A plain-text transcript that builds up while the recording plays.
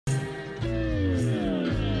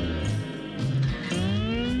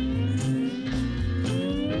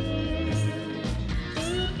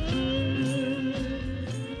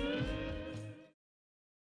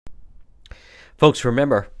Folks,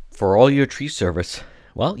 remember, for all your tree service,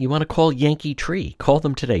 well, you want to call Yankee Tree. Call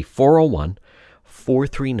them today, 401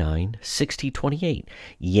 439 6028.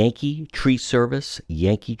 Yankee Tree Service,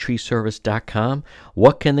 yankeetreeservice.com.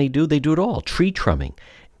 What can they do? They do it all. Tree trimming,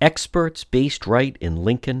 experts based right in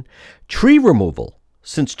Lincoln, tree removal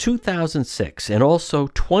since 2006, and also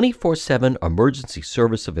 24/7 emergency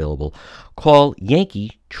service available. Call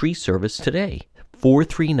Yankee Tree Service today,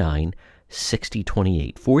 439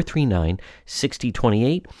 6028. 439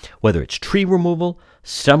 6028. Whether it's tree removal,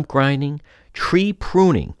 stump grinding, tree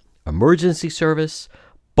pruning, emergency service,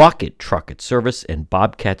 bucket trucket service, and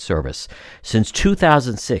bobcat service. Since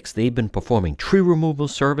 2006, they've been performing tree removal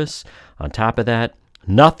service. On top of that,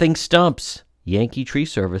 nothing stumps. Yankee Tree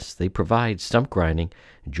Service, they provide stump grinding.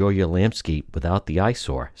 Enjoy your landscape without the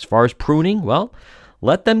eyesore. As far as pruning, well,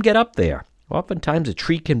 let them get up there. Oftentimes a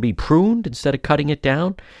tree can be pruned instead of cutting it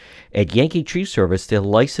down. At Yankee Tree Service, their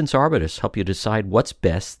licensed arborists help you decide what's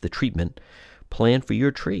best, the treatment plan for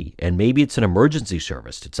your tree. And maybe it's an emergency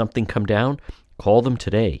service. Did something come down? Call them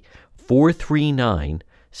today, 439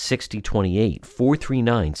 6028.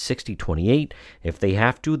 439 6028. If they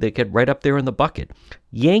have to, they get right up there in the bucket.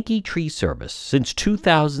 Yankee Tree Service, since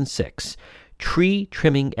 2006. Tree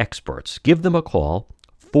trimming experts. Give them a call,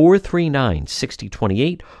 439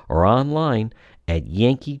 6028, or online at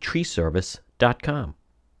yankeetreeservice.com.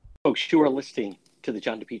 Folks, you are listening to the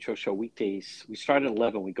John DePietro Show weekdays. We start at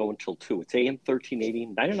 11. We go until 2. It's AM 1380,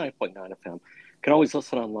 99.9 FM. You can always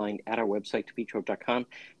listen online at our website, depetro.com.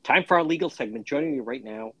 Time for our legal segment. Joining me right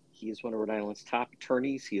now, he is one of Rhode Island's top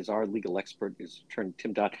attorneys. He is our legal expert, is attorney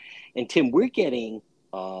Tim Dodd. And Tim, we're getting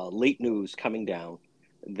late news coming down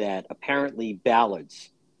that apparently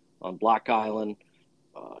Ballards on Block Island,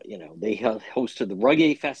 they hosted the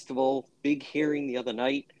Reggae Festival, big hearing the other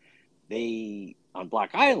night. They, on Block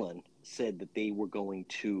Island, said that they were going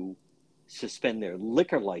to suspend their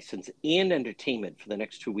liquor license and entertainment for the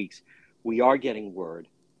next 2 weeks. We are getting word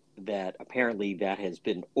that apparently that has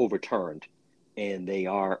been overturned and they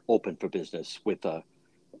are open for business with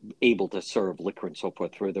able to serve liquor and so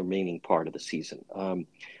forth for the remaining part of the season.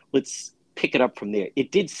 Let's pick it up from there.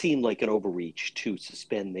 It did seem like an overreach to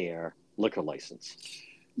suspend their liquor license.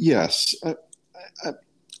 Yes.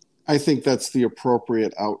 I think that's the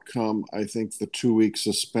appropriate outcome. I think the 2-week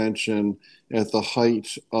suspension at the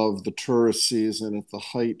height of the tourist season, at the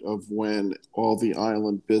height of when all the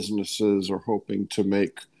island businesses are hoping to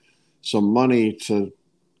make some money to,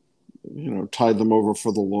 tide them over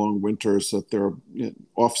for the long winters that they're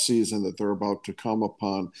off season that they're about to come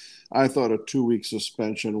upon. I thought a 2-week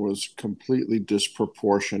suspension was completely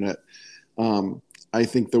disproportionate. I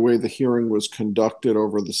think the way the hearing was conducted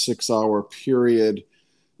over the 6-hour period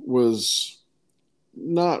was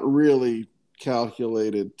not really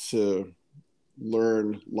calculated to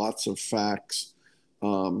learn lots of facts.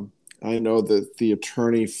 I know that the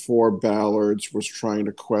attorney for Ballards was trying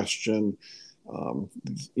to question,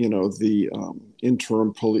 the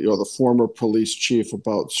interim police or the former police chief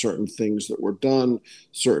about certain things that were done,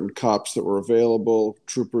 certain cops that were available,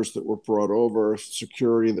 troopers that were brought over,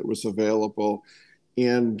 security that was available.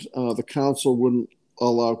 And the counsel wouldn't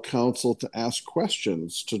allow counsel to ask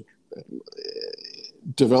questions, to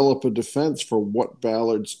develop a defense for what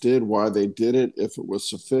Ballards did, why they did it, if it was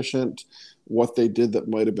sufficient, what they did that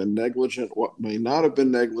might have been negligent, what may not have been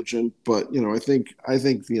negligent. But, I think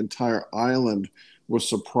the entire island was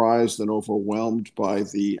surprised and overwhelmed by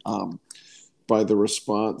the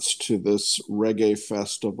response to this reggae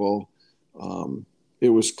festival. It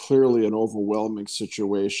was clearly an overwhelming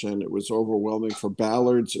situation. It was overwhelming for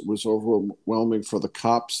Ballards. It was overwhelming for the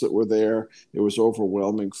cops that were there. It was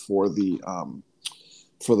overwhelming for the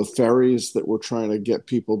ferries that were trying to get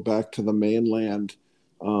people back to the mainland.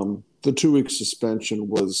 The 2-week suspension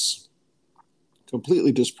was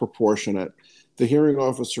completely disproportionate. The hearing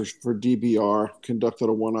officer for DBR conducted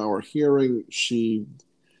a 1-hour hearing. She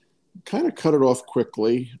kind of cut it off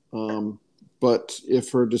quickly. But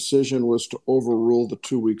if her decision was to overrule the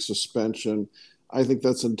 2-week suspension, I think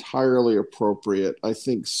that's entirely appropriate. I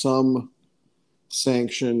think some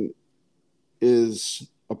sanction is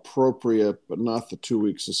appropriate, but not the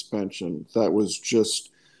 2-week suspension. That was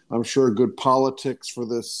just, I'm sure, good politics for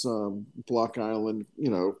this Block Island,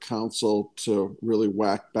 council to really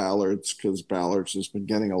whack Ballards, because Ballards has been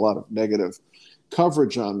getting a lot of negative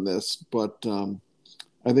coverage on this. But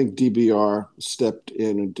I think DBR stepped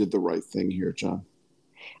in and did the right thing here, John.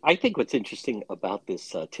 I think what's interesting about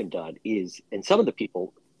this, Tim Dodd, is, and some of the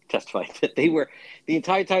people testified that they were, the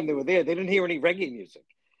entire time they were there, they didn't hear any reggae music.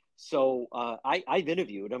 So I've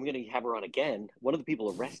interviewed, I'm going to have her on again, one of the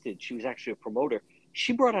people arrested, she was actually a promoter.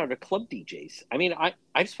 she brought out her club DJs. I mean,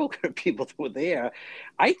 I've spoken to people that were there.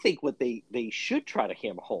 I think what they should try to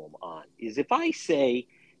hammer home on is if I say,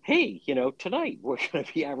 hey, tonight we're going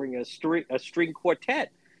to be having a string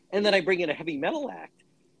quartet, and then I bring in a heavy metal act.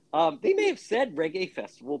 They may have said reggae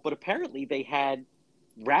festival, but apparently they had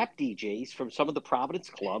rap DJs from some of the Providence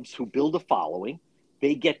clubs who build a following.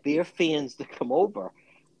 They get their fans to come over.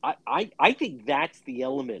 I think that's the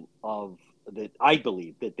element of that. I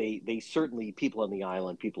believe that they certainly, people on the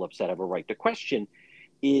island, people upset, have a right to question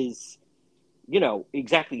is,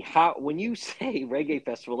 exactly how, when you say reggae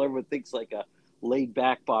festival, everyone thinks like a laid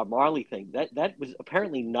back Bob Marley thing. That was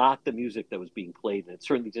apparently not the music that was being played, and it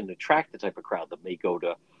certainly didn't attract the type of crowd that may go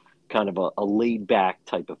to kind of a laid back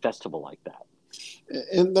type of festival like that.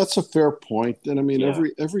 And that's a fair point. And I mean, Yeah.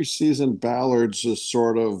 every season, Ballards is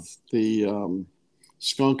sort of the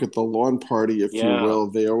skunk at the lawn party, if you Yeah. will.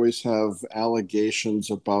 They always have allegations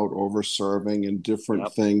about over-serving and different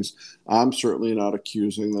Yep. things. I'm certainly not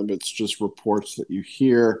accusing them. It's just reports that you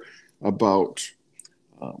hear about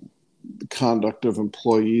the conduct of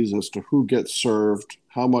employees as to who gets served,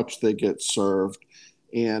 how much they get served.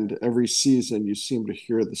 And every season, you seem to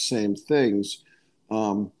hear the same things.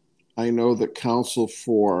 I know that counsel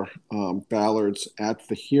for Ballards at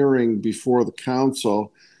the hearing before the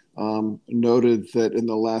council noted that in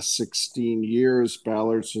the last 16 years,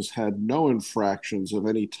 Ballards has had no infractions of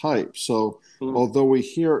any type. So, Mm. although we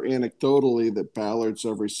hear anecdotally that Ballards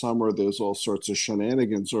every summer there's all sorts of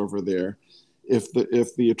shenanigans over there, if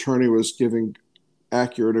the attorney was giving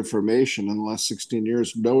accurate information in the last 16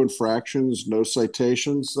 years, no infractions, no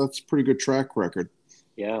citations, that's a pretty good track record.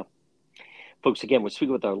 Yeah. Folks, again, we're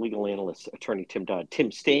speaking with our legal analyst, attorney Tim Dodd.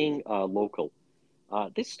 Tim, staying local,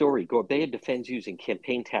 this story, Gorbea defends using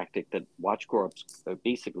campaign tactic that watch grow-ups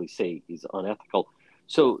basically say is unethical.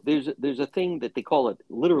 So there's a thing that they call it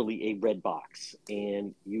literally a red box,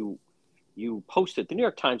 and you posted. The New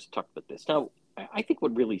York Times talked about this. Now, I think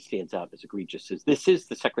what really stands out as egregious is this is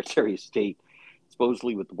the Secretary of State,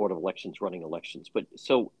 supposedly with the Board of Elections running elections, but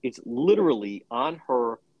so it's literally on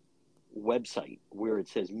her website where it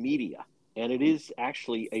says media, and it is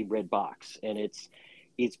actually a red box, and it's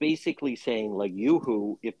basically saying, like,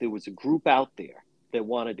 you, if there was a group out there that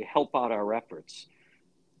wanted to help out our efforts,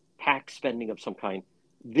 PAC spending of some kind,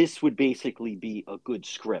 this would basically be a good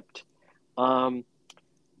script.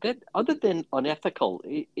 That other than unethical,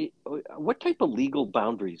 what type of legal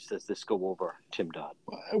boundaries does this go over, Tim Dodd?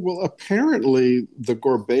 Well, apparently, the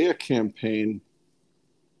Gorbea campaign,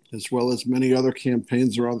 as well as many other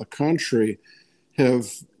campaigns around the country,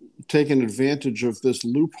 have taken advantage of this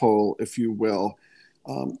loophole, if you will.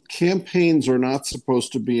 Campaigns are not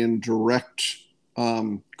supposed to be in direct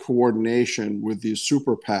coordination with these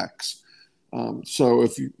super PACs. So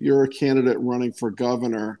if you're a candidate running for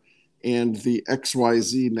governor and the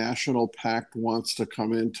XYZ National PAC wants to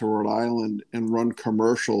come into Rhode Island and run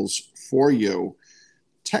commercials for you,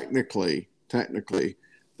 technically,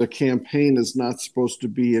 the campaign is not supposed to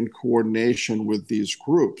be in coordination with these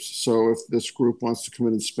groups. So if this group wants to come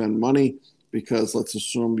in and spend money, because let's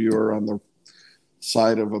assume you're on the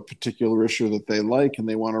side of a particular issue that they like and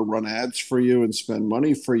they want to run ads for you and spend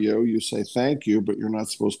money for you, you say thank you, but you're not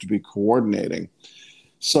supposed to be coordinating.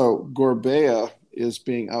 So Gorbea is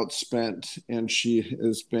being outspent, and she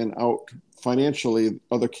has been out financially.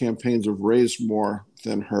 Other campaigns have raised more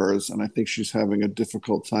than hers, and I think she's having a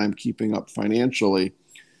difficult time keeping up financially.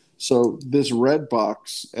 So this red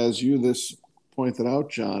box, as you this pointed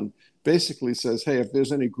out, John, basically says, hey, if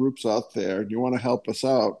there's any groups out there and you want to help us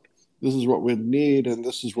out, this is what we'd need, and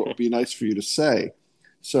this is what would be nice for you to say.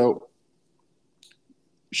 So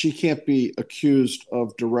she can't be accused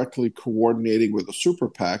of directly coordinating with a super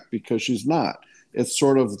PAC because she's not. It's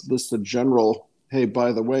sort of just a general, hey,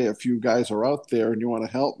 by the way, if you guys are out there and you want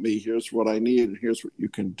to help me, here's what I need and here's what you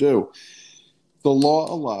can do. The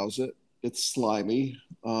law allows it. It's slimy.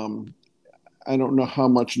 I don't know how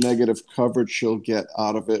much negative coverage she'll get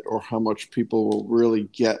out of it or how much people will really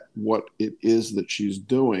get what it is that she's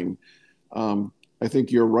doing. I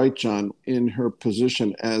think you're right, John, in her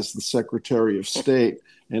position as the Secretary of State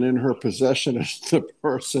and in her possession as the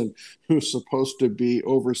person who's supposed to be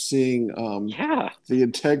overseeing the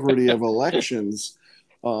integrity of elections.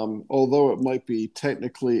 Although it might be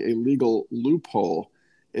technically a legal loophole,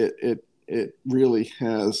 it really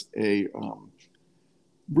has a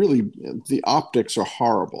really, the optics are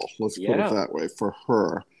horrible. Let's put it that way for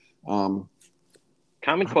her.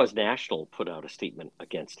 Common Cause National put out a statement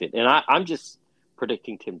against it, and I'm just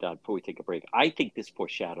predicting, Tim Dodd, before we take a break, I think this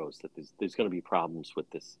foreshadows that there's going to be problems with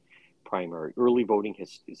this primary. Early voting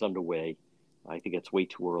is underway. I think it's way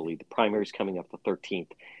too early. The primary's coming up the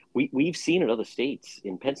 13th. We've seen in other states,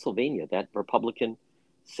 in Pennsylvania, that Republican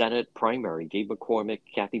Senate primary, Gabe McCormick,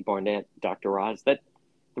 Kathy Barnett, Dr. Oz, that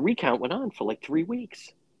the recount went on for like 3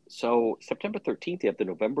 weeks. So September 13th, you have the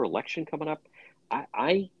November election coming up.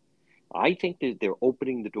 I think that they're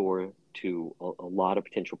opening the door to a lot of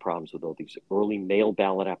potential problems with all these early mail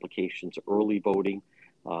ballot applications, early voting.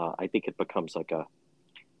 I think it becomes like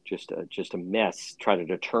just a mess. Try to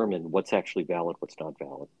determine what's actually valid, what's not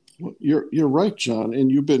valid. Well, you're right, John,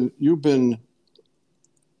 and you've been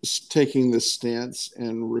taking this stance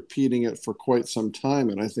and repeating it for quite some time,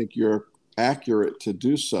 and I think you're accurate to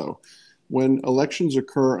do so. When elections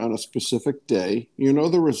occur on a specific day, you know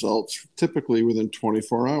the results typically within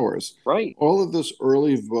 24 hours. Right. All of this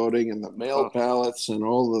early voting and the mail ballots and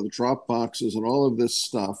all of the drop boxes and all of this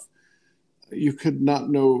stuff, you could not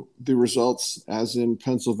know the results, as in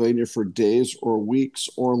Pennsylvania, for days or weeks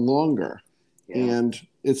or longer. Yeah. And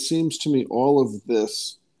it seems to me all of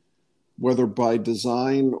this, whether by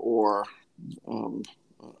design or an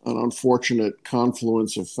unfortunate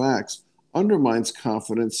confluence of facts, undermines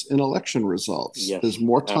confidence in election results. Yes, there's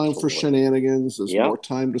more time absolutely. for shenanigans. There's more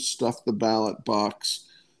time to stuff the ballot box.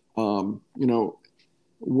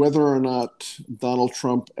 Whether or not Donald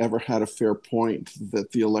Trump ever had a fair point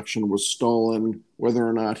that the election was stolen, whether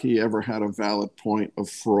or not he ever had a valid point of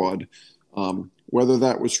fraud, whether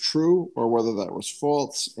that was true or whether that was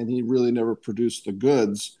false, and he really never produced the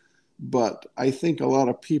goods. But I think a lot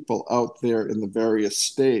of people out there in the various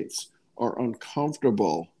states are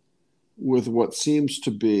uncomfortable with what seems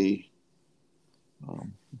to be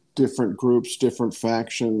different groups, different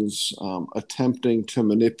factions attempting to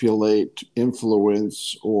manipulate,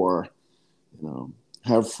 influence, or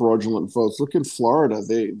have fraudulent votes. Look in Florida;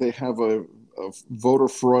 they have a voter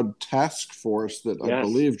fraud task force that I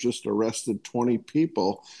believe just arrested 20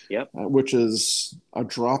 people, which is a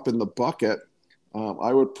drop in the bucket.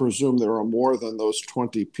 I would presume there are more than those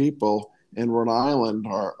 20 people. In Rhode Island,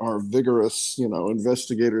 our vigorous,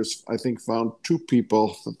 investigators, I think, found 2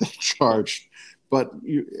 people that they charged. But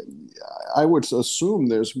I would assume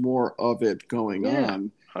there's more of it going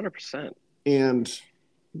on. 100%. And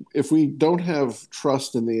if we don't have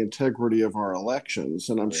trust in the integrity of our elections,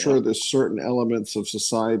 and I'm sure there's certain elements of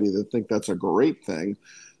society that think that's a great thing,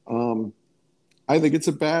 I think it's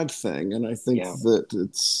a bad thing, and I think that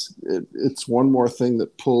it's one more thing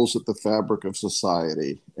that pulls at the fabric of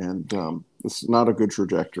society, and it's not a good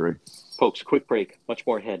trajectory. Folks, quick break. Much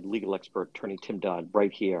more ahead. Legal expert, attorney Tim Dodd,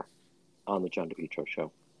 right here on the John DePietro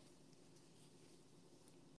Show.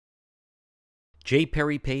 J.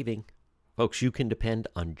 Perry Paving. Folks, you can depend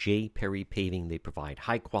on J. Perry Paving. They provide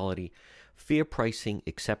high quality, fair pricing,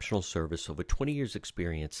 exceptional service, over 20 years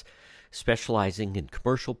experience, specializing in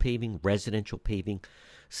commercial paving, residential paving,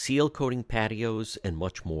 seal coating patios, and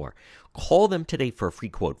much more. Call them today for a free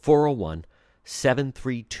quote,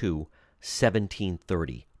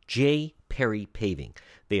 401-732-1730. J. Perry Paving.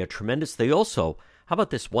 They are tremendous. They also, how about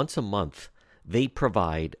this, once a month, they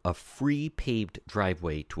provide a free paved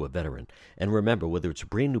driveway to a veteran. And remember, whether it's a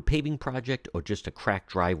brand new paving project or just a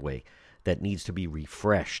cracked driveway that needs to be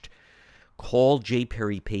refreshed, call J.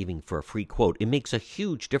 Perry Paving for a free quote. It makes a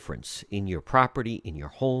huge difference in your property, in your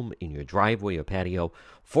home, in your driveway or patio.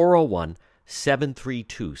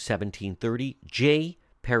 401-732-1730. J.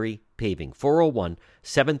 Perry Paving.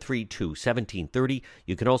 401-732-1730.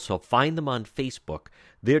 You can also find them on Facebook.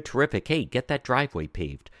 They're terrific. Hey, get that driveway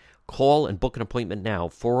paved. Call and book an appointment now,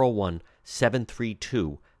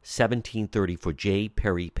 401-732-1730 for J.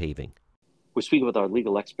 Perry Paving. We're speaking with our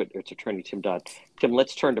legal expert, it's attorney Tim Dodd. Tim,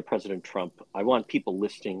 let's turn to President Trump. I want people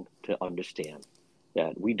listening to understand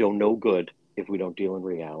that we do no good if we don't deal in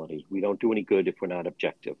reality. We don't do any good if we're not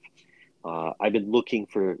objective. I've been looking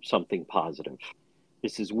for something positive.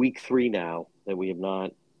 This is week 3 now that we have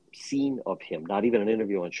not seen of him, not even an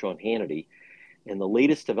interview on Sean Hannity. And the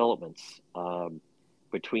latest developments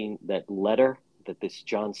between that letter that this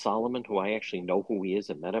John Solomon, who I actually know who he is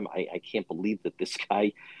and met him, I can't believe that this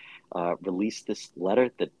guy released this letter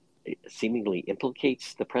that seemingly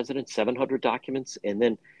implicates the president, 700 documents, and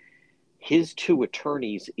then his 2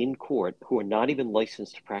 attorneys in court who are not even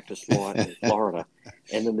licensed to practice law in Florida.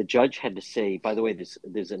 And then the judge had to say, by the way,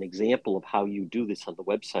 there's an example of how you do this on the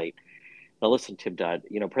website. Now, listen, Tim Dodd,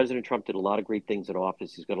 President Trump did a lot of great things in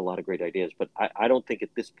office. He's got a lot of great ideas. But I don't think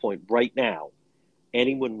at this point right now,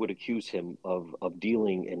 anyone would accuse him of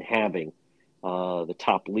dealing and having the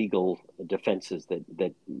top legal defenses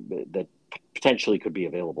that potentially could be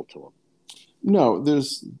available to him. No,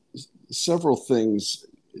 there's several things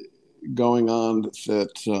going on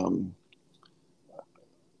that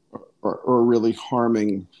are really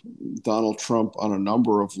harming Donald Trump on a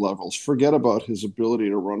number of levels. Forget about his ability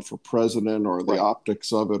to run for president or the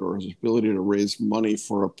optics of it or his ability to raise money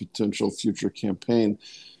for a potential future campaign.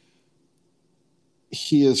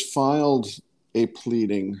 He has filed a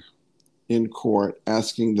pleading in court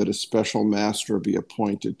asking that a special master be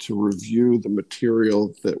appointed to review the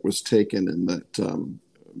material that was taken in that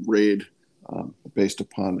raid based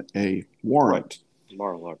upon a warrant.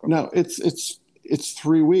 Mar-a-Lago. Now, it's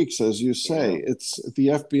 3 weeks, as you say. Yeah. It's the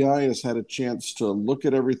FBI has had a chance to look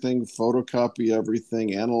at everything, photocopy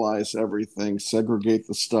everything, analyze everything, segregate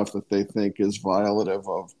the stuff that they think is violative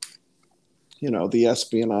of, the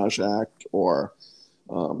Espionage Act or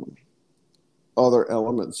other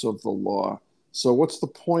elements of the law. So what's the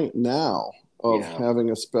point now of having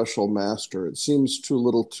a special master? It seems too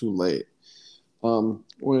little too late.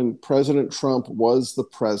 When President Trump was the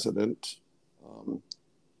president,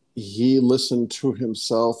 he listened to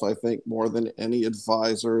himself, I think, more than any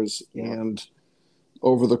advisors. And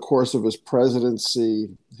over the course of his presidency,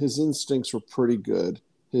 his instincts were pretty good.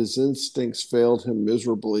 His instincts failed him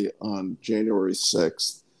miserably on January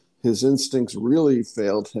 6th. His instincts really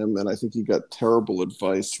failed him, and I think he got terrible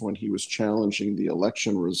advice when he was challenging the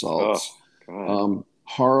election results.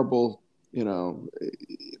 Horrible,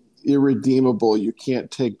 irredeemable. You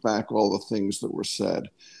can't take back all the things that were said.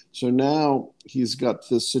 So now he's got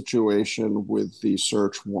this situation with the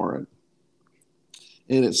search warrant.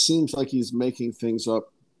 And it seems like he's making things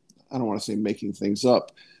up. I don't want to say making things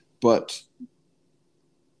up, but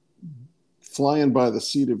flying by the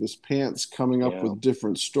seat of his pants, coming up with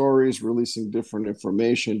different stories, releasing different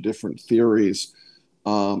information, different theories.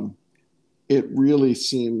 It really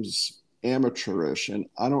seems amateurish. And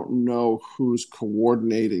I don't know who's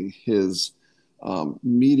coordinating his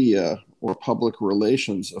media or public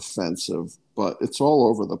relations offensive, but it's all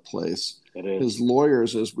over the place. It is. His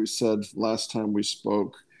lawyers, as we said last time we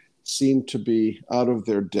spoke, seem to be out of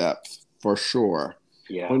their depth for sure.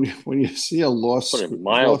 Yeah. When you see a lawsuit, put it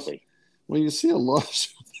mildly, when you see a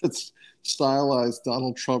lawsuit that's stylized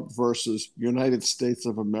Donald Trump versus United States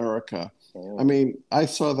of America, I mean, I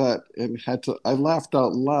saw that and I laughed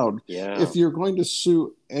out loud. Yeah. If you're going to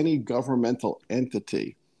sue any governmental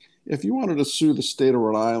entity, if you wanted to sue the state of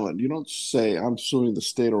Rhode Island, you don't say, I'm suing the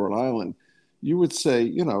state of Rhode Island. You would say,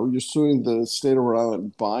 you're suing the state of Rhode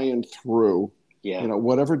Island by and through,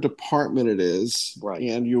 whatever department it is. Right.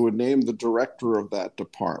 And you would name the director of that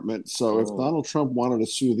department. So if Donald Trump wanted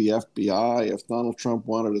to sue the FBI, if Donald Trump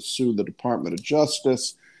wanted to sue the Department of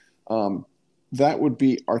Justice, that would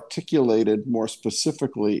be articulated more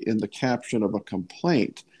specifically in the caption of a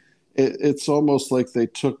complaint. It's almost like they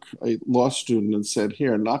took a law student and said,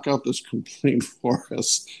 here, knock out this complaint for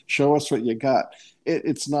us. Show us what you got.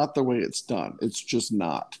 It's not the way it's done. It's just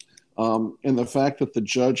not. And the fact that the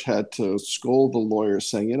judge had to scold the lawyer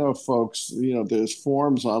saying, folks, there's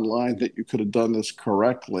forms online that you could have done this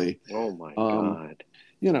correctly. Oh, my God.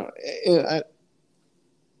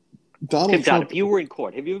 Donald Trump. If you were in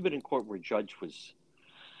court, have you ever been in court where a judge was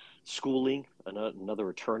schooling another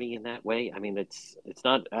attorney in that way? I mean, it's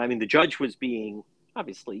not. I mean, the judge was being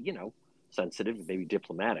obviously, sensitive and maybe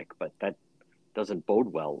diplomatic, but that doesn't bode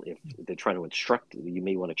well if they're trying to instruct. You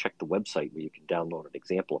may want to check the website where you can download an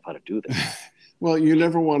example of how to do this. Well, you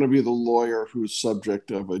never want to be the lawyer who's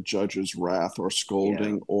subject of a judge's wrath or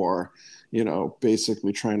scolding or,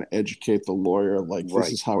 basically trying to educate the lawyer like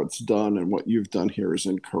this is how it's done and what you've done here is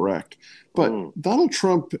incorrect. But Donald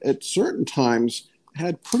Trump at certain times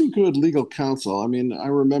had pretty good legal counsel. I mean, I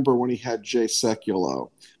remember when he had Jay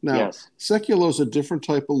Sekulow. Now, Sekulow's a different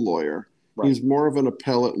type of lawyer. Right. He's more of an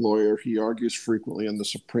appellate lawyer. He argues frequently in the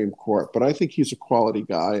Supreme Court, but I think he's a quality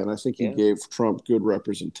guy, and I think he gave Trump good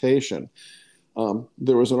representation.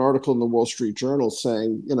 There was an article in the Wall Street Journal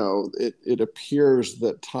saying, it appears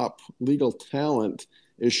that top legal talent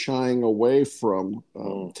is shying away from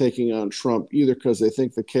taking on Trump, either because they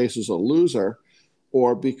think the case is a loser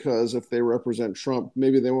or because if they represent Trump,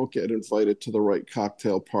 maybe they won't get invited to the right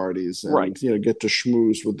cocktail parties and get to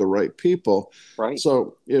schmooze with the right people. Right.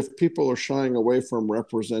 So if people are shying away from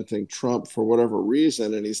representing Trump for whatever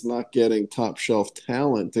reason, and he's not getting top shelf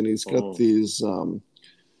talent, and he's got these, I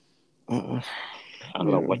don't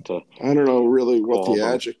know really what the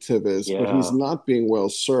adjective is, but he's not being well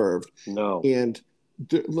served. No. And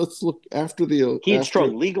let's look after the He had after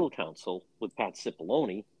strong legal counsel with Pat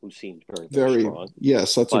Cipollone, who seemed very, very very strong.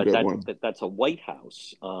 yes, that's a But good one. that's a White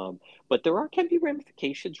House. But can be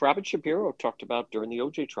ramifications. Robert Shapiro talked about during the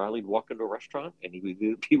OJ trial, he'd walk into a restaurant and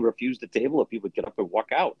he refused a table if he would get up and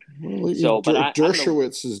walk out. Well, So, but I don't know.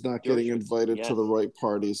 Dershowitz is not getting invited to Yes, the right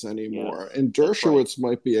parties yes, anymore, and that's right. Dershowitz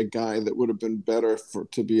might be a guy that would have been better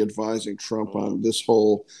to be advising Trump on this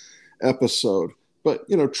whole episode. But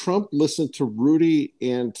Trump listened to Rudy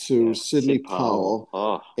and to Sidney Sid Powell,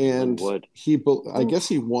 Oh, and Wood. I guess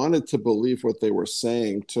he wanted to believe what they were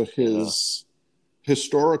saying to his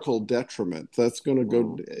historical detriment. That's going to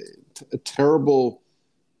go terrible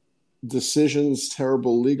decisions,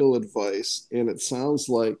 terrible legal advice, and it sounds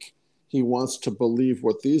like he wants to believe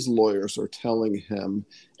what these lawyers are telling him,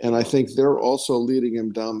 and I think they're also leading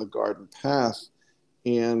him down the garden path.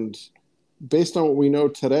 And based on what we know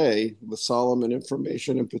today, the Solomon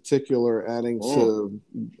information in particular, adding to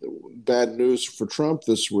bad news for Trump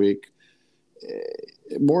this week,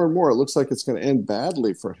 more and more it looks like it's going to end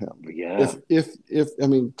badly for him. Yeah. If I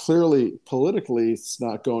mean, clearly politically it's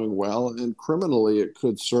not going well, and criminally it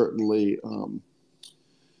could certainly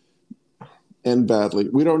end badly.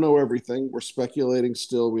 We don't know everything. We're speculating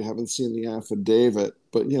still. We haven't seen the affidavit,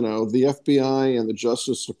 but the FBI and the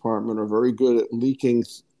Justice Department are very good at leaking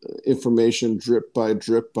information drip by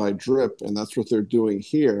drip by drip, and that's what they're doing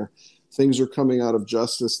here. Things are coming out of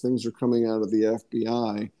Justice. Things are coming out of the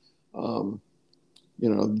FBI.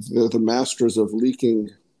 They're the masters of leaking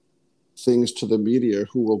things to the media,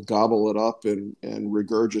 who will gobble it up and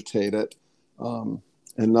regurgitate it.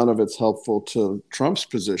 And none of it's helpful to Trump's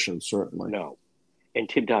position, certainly. No. And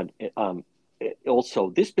Tim Dodd, also,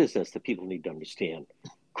 this business that people need to understand,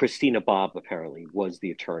 Christina Bobb apparently was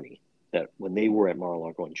the attorney that when they were at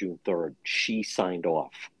Mar-a-Lago on June 3rd, she signed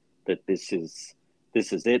off that this is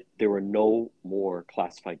it. There were no more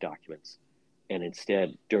classified documents. And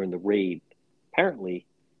instead, during the raid, apparently,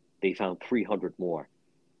 they found 300 more.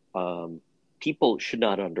 People should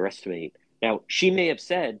not underestimate. Now, she may have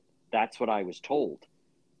said, that's what I was told.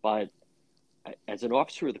 But as an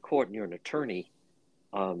officer of the court and you're an attorney,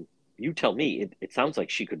 you tell me, it sounds like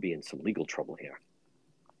she could be in some legal trouble here.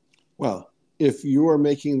 Well, if you are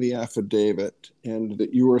making the affidavit and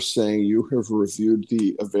that you are saying you have reviewed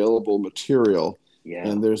the available material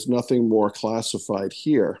and there's nothing more classified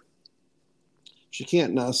here, she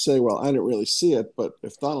can't now say, well, I didn't really see it, but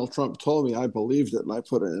if Donald Trump told me, I believed it and I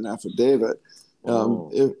put it in an affidavit.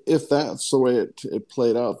 If that's the way it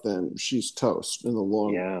played out, then she's toast in the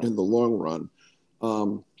long run.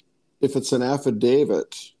 If it's an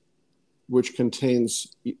affidavit which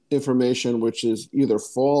contains information which is either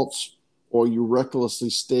false or you recklessly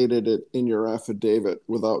stated it in your affidavit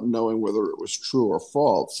without knowing whether it was true or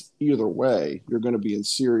false, either way, you're going to be in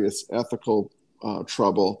serious ethical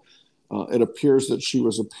trouble. It appears that she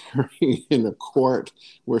was appearing in a court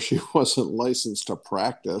where she wasn't licensed to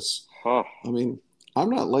practice. I mean, I'm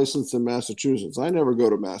not licensed in Massachusetts. I never go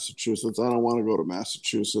to Massachusetts. I don't want to go to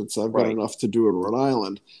Massachusetts. I've got enough to do in Rhode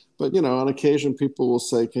Island. But, on occasion, people will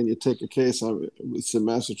say, can you take a case? It's in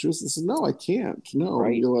Massachusetts. No, I can't. No,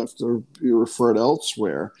 you'll have to be referred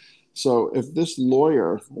elsewhere. So if this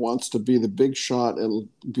lawyer wants to be the big shot and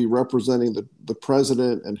be representing the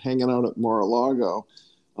president and hanging out at Mar-a-Lago,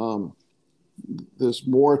 there's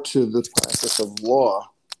more to the practice of law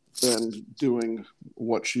than doing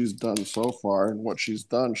what she's done so far. And what she's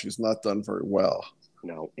not done very well.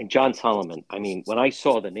 No. And John Solomon, I mean, when I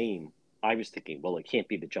saw the name, I was thinking, well, it can't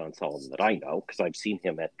be the John Solomon that I know because I've seen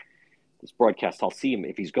him at this broadcast. I'll see him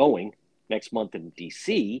if he's going next month in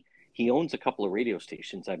D.C. He owns a couple of radio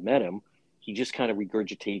stations. I've met him. He just kind of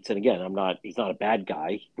regurgitates. And again, he's not a bad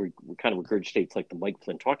guy. We kind of regurgitates like the Mike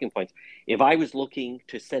Flynn talking points. If I was looking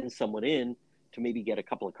to send someone in to maybe get a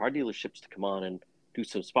couple of car dealerships to come on and do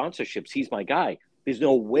some sponsorships, he's my guy. There's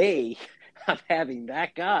no way I'm having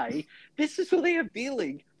that guy. This is who they are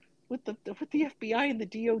dealing with the FBI and the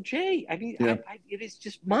DOJ. I mean, it is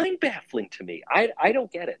just mind-baffling to me. I don't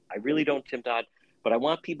get it. I really don't, Tim Dodd. But I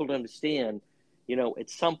want people to understand, at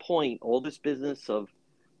some point, all this business of,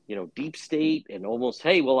 deep state and almost,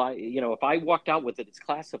 hey, well, if I walked out with it, it's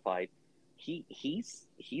classified.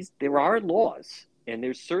 There are laws and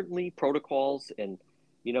there's certainly protocols and,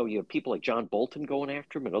 you have people like John Bolton going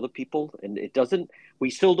after him and other people. And we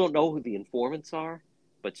still don't know who the informants are.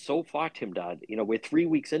 But so far, Tim Dodd, we're 3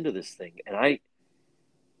 weeks into this thing, and I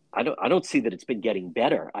don't see that it's been getting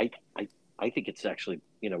better. I think it's actually,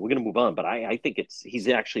 we're going to move on, but I think he's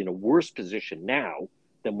actually in a worse position now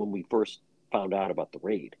than when we first found out about the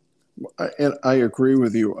raid. And I agree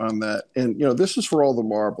with you on that. And, this is for all the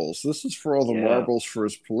marbles. This is for all the Yeah. marbles for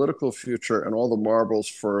his political future and all the marbles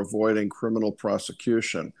for avoiding criminal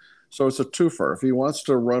prosecution. So it's a twofer. If he wants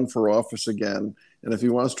to run for office again, and if he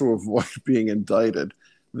wants to avoid being indicted,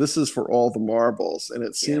 this is for all the marbles. And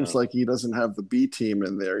it seems like he doesn't have the B team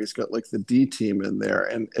in there. He's got like the D team in there,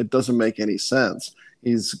 and it doesn't make any sense.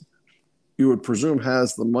 You would presume,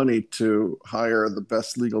 has the money to hire the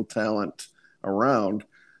best legal talent around.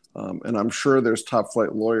 And I'm sure there's top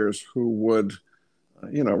flight lawyers who would,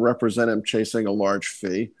 represent him chasing a large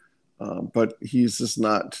fee. But he's just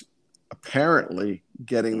not apparently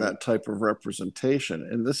getting that type of representation.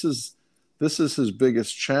 And this is his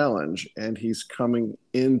biggest challenge. And he's coming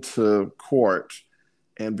into court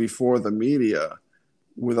and before the media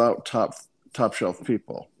without top shelf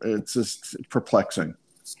people. It's just perplexing.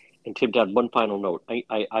 And Tim Dodd, one final note.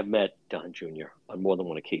 I've met Don Jr. on more than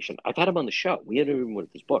one occasion. I've had him on the show. We had him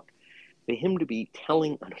with his book. For him to be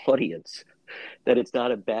telling an audience that it's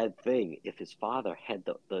not a bad thing if his father had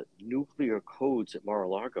the nuclear codes at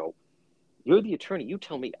Mar-a-Lago, you're the attorney. You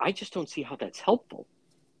tell me. I just don't see how that's helpful.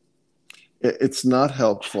 It's not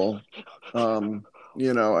helpful.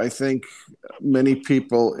 I think many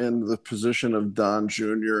people in the position of Don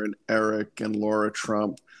Jr. and Eric and Laura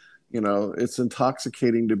Trump, it's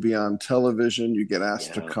intoxicating to be on television. You get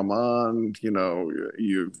asked to come on,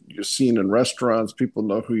 you're seen in restaurants. People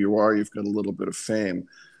know who you are. You've got a little bit of fame.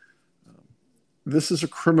 This is a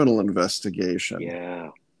criminal investigation.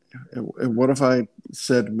 Yeah. And what have I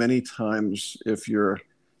said many times? If you're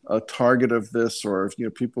a target of this, or if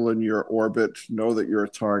people in your orbit know that you're a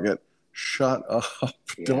target, shut up.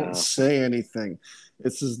 Yeah. Don't say anything.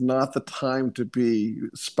 This is not the time to be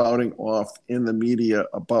spouting off in the media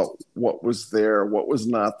about what was there, what was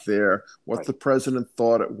not there, what the president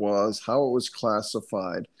thought it was, how it was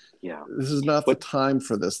classified. Yeah. This is not the time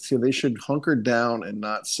for this. They should hunker down and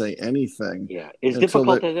not say anything. Yeah. As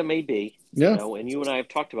difficult as it may be, and you and I have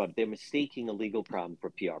talked about it, they're mistaking a legal problem for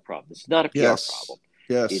a PR problem. It's not a PR problem.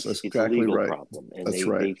 Yes, that's exactly a legal right. problem. And that's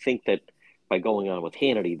they think that by going on with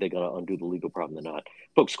Hannity, they're going to undo the legal problem. They're not.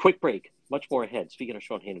 Folks, quick break. Much more ahead. Speaking of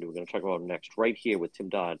Sean Hannity, we're going to talk about him next, right here with Tim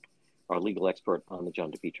Dodd, our legal expert on the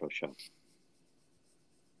John DePietro Show.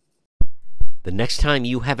 The next time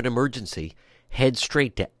you have an emergency, head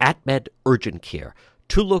straight to AtMed Urgent Care.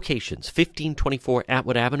 2 locations, 1524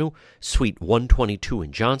 Atwood Avenue, Suite 122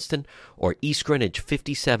 in Johnston, or East Greenwich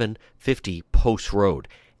 5750 Post Road.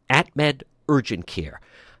 AtMed Urgent Care.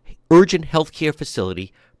 Urgent healthcare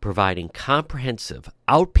facility providing comprehensive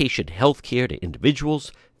outpatient health care to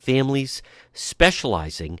individuals, families,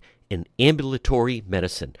 specializing in ambulatory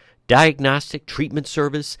medicine, diagnostic treatment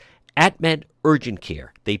service. AtMed Urgent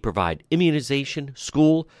Care. They provide immunization,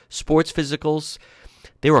 school, sports physicals.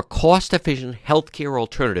 They're a cost-efficient healthcare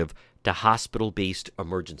alternative to hospital-based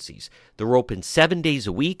emergencies. They're open 7 days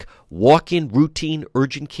a week, walk-in routine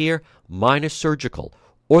urgent care, minor surgical,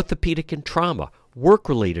 orthopedic and trauma,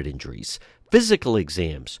 work-related injuries, physical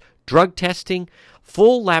exams, drug testing,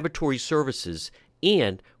 full laboratory services,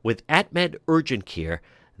 and with AtMed Urgent Care,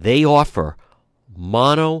 they offer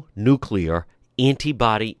mononuclear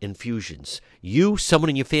antibody infusions. You, someone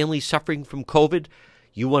in your family suffering from COVID,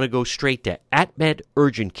 you want to go straight to AtMed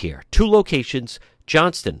Urgent Care. 2 locations,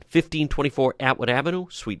 Johnston, 1524 Atwood Avenue,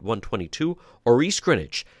 Suite 122, or East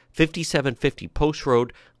Greenwich, 5750 Post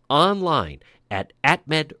Road, online at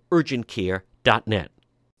atmedurgentcare.net.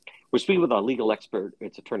 We're speaking with our legal expert.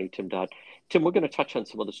 It's attorney Tim Dodd. Tim, we're going to touch on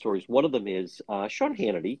some other stories. One of them is Sean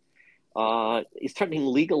Hannity is threatening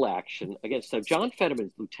legal action against John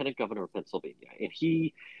Fetterman, Lieutenant Governor of Pennsylvania. And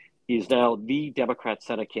he is now the Democrat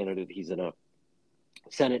Senate candidate. He's in a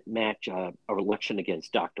Senate match, election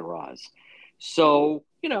against Dr. Oz. So,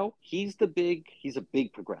 he's a big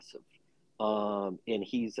progressive. And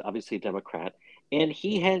he's obviously a Democrat. And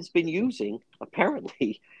he has been using,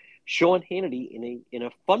 apparently, Sean Hannity in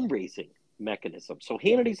a fundraising mechanism. So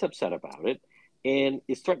Hannity's upset about it and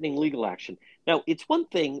is threatening legal action. Now, it's one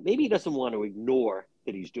thing, maybe he doesn't want to ignore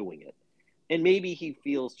that he's doing it. And maybe he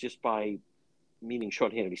feels just by, meaning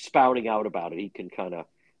Sean Hannity, spouting out about it, he can kind of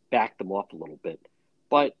back them off a little bit.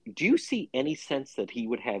 But do you see any sense that he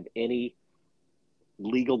would have any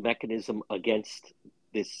legal mechanism against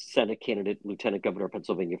this Senate candidate, Lieutenant Governor of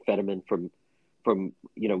Pennsylvania, Fetterman, from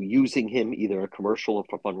using him either a commercial or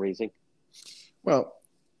for fundraising? Well,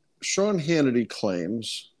 Sean Hannity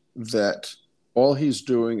claims that all he's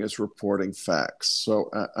doing is reporting facts. So,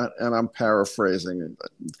 and I'm paraphrasing.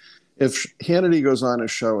 If Hannity goes on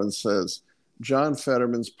his show and says, John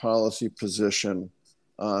Fetterman's policy position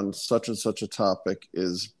on such and such a topic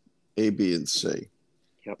is A, B, and C,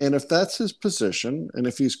 Yep. And if that's his position, and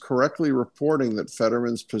if he's correctly reporting that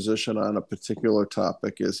Fetterman's position on a particular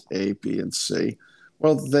topic is A, B, and C,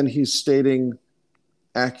 well, then he's stating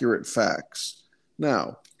accurate facts.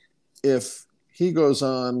 Now, if he goes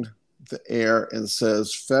on the air and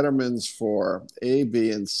says Fetterman's for A,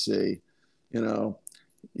 B, and C,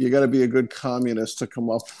 you got to be a good communist to come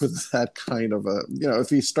up with that kind of if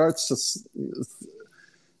he starts to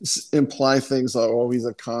imply things like, oh, he's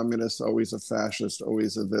a communist, oh, he's a fascist, oh,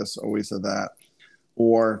 he's a this, oh, he's a that,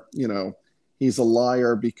 or, he's a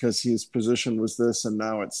liar because his position was this and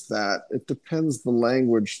now it's that. It depends the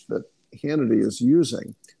language that Hannity is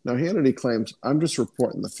using. Now, Hannity claims, I'm just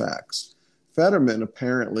reporting the facts. Fetterman,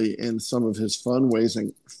 apparently, in some of his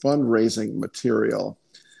fundraising material,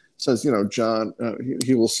 says, John,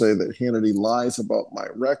 he will say that Hannity lies about my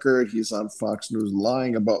record. He's on Fox News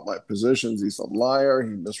lying about my positions. He's a liar.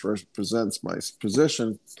 He misrepresents my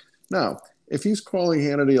position. Now, if he's calling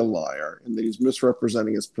Hannity a liar and that he's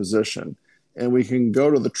misrepresenting his position, and we can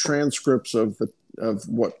go to the transcripts of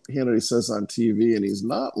what Hannity says on TV and he's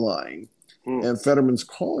not lying, and Fetterman's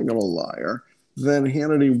calling him a liar, then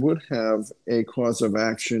Hannity would have a cause of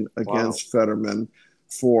action against Fetterman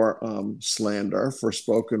for slander, for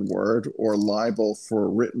spoken word, or libel for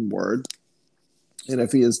written word. And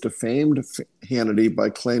if he has defamed Hannity by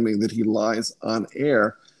claiming that he lies on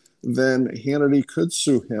air, then Hannity could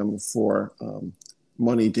sue him for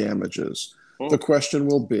money damages. The question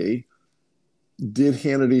will be, did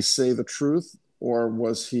Hannity say the truth, or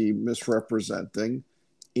was he misrepresenting?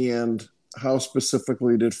 And how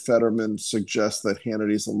specifically did Fetterman suggest that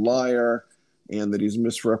Hannity's a liar and that he's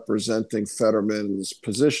misrepresenting Fetterman's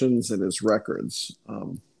positions and his records?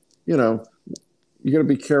 You got to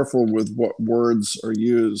be careful with what words are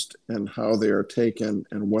used and how they are taken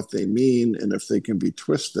and what they mean and if they can be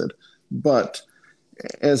twisted. But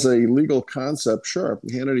as a legal concept, sure,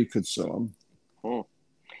 Hannity could sue him.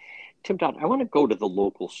 Tim Dodd, I want to go to the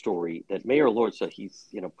local story that Mayor Lord said he's,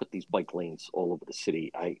 put these bike lanes all over the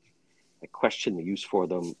city. I question the use for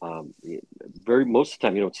them. Most of the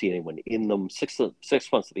time, you don't see anyone in them. Six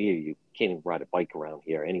months of the year, you can't even ride a bike around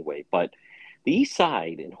here anyway. But the East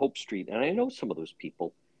Side and Hope Street, and I know some of those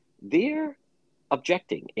people, they're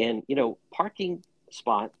objecting. And, parking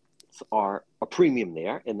spots are a premium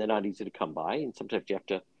there, and they're not easy to come by. And sometimes you have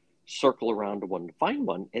to circle around to one to find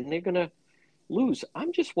one, and they're going to lose.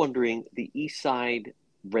 I'm just wondering, the East Side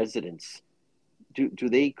residents,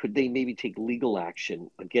 could they maybe take legal action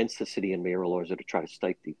against the city and Mayor Elorza to try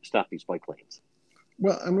to stop these bike lanes?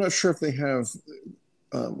 Well, I'm not sure if they have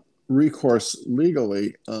recourse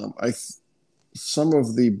legally. Some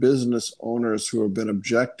of the business owners who have been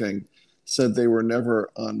objecting said they were never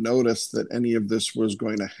on notice that any of this was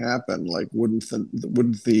going to happen. Like, wouldn't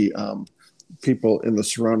the people in the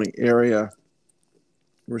surrounding area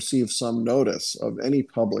receive some notice of any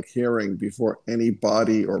public hearing before any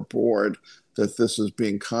body or board that this is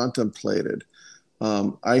being contemplated?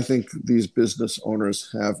 I think these business owners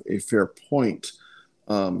have a fair point.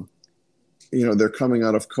 They're coming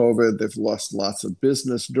out of COVID. They've lost lots of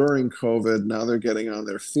business during COVID. Now they're getting on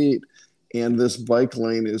their feet. And this bike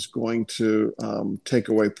lane is going to take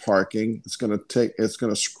away parking. It's going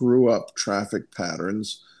to screw up traffic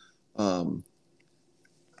patterns.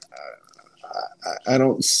 I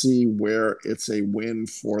don't see where it's a win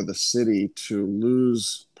for the city to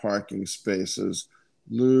lose parking spaces,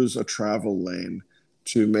 lose a travel lane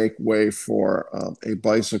to make way for a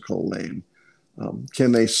bicycle lane.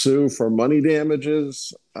 Can they sue for money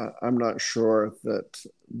damages? I'm not sure that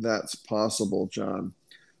that's possible, John.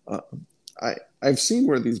 I've seen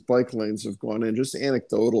where these bike lanes have gone in, just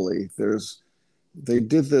anecdotally. They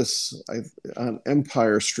did this on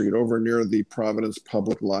Empire Street over near the Providence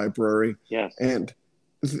Public Library. Yes. And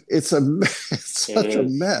it's a mess. It's such a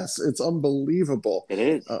mess. It's unbelievable. It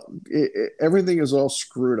is. Everything is all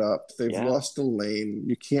screwed up. They've lost a lane.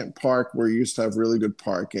 You can't park where you used to have really good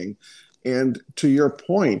parking. And to your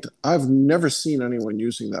point, I've never seen anyone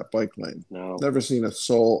using that bike lane. No. Never seen a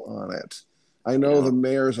soul on it. I know the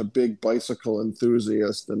mayor's a big bicycle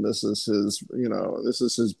enthusiast, and this is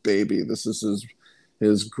his baby. This is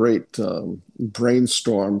his great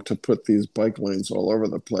brainstorm to put these bike lanes all over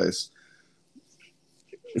the place.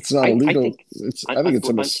 It's not illegal. I think it's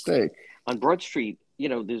a mistake. On Broad Street,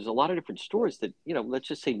 there's a lot of different stores that, let's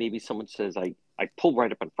just say maybe someone says, I pull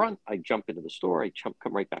right up in front, I jump into the store,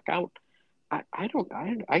 come right back out. I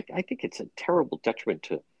think it's a terrible detriment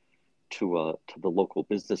to the local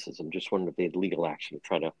businesses. I'm just wondering if they had legal action to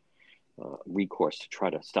try to recourse to try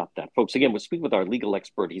to stop that. Folks, again, we'll speak with our legal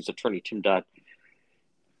expert. He's attorney Tim Dodd.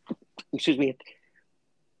 Excuse me.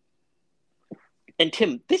 And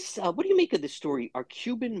Tim, this what do you make of this story? Are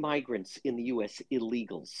Cuban migrants in the U.S.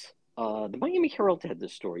 illegals? The Miami Herald had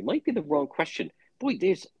this story. Might be the wrong question. Boy,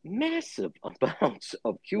 there's massive amounts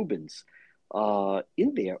of Cubans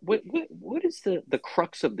in there. What is the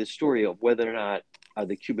crux of this story of whether or not are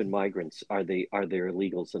the Cuban migrants are they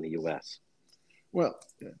illegals in the U.S.? Well,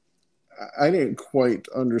 I didn't quite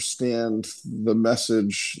understand the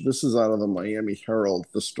message. This is out of the Miami Herald,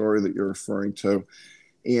 the story that you're referring to,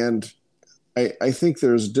 and I think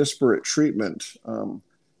there's disparate treatment.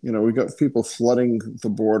 We got people flooding the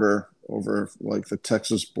border over like the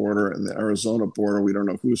Texas border and the Arizona border. We don't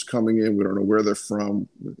know who's coming in. We don't know where they're from.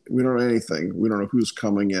 We don't know anything. We don't know who's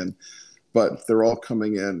coming in, but they're all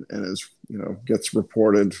coming in. And as gets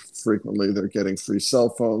reported frequently, they're getting free cell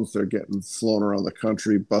phones. They're getting flown around the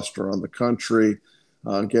country, bussed around the country,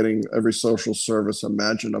 getting every social service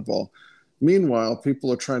imaginable. Meanwhile,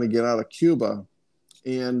 people are trying to get out of Cuba.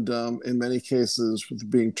 And in many cases,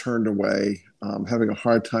 being turned away, having a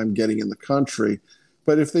hard time getting in the country.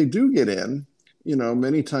 But if they do get in,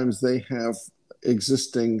 many times they have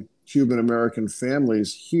existing Cuban American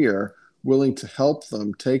families here willing to help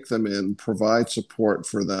them, take them in, provide support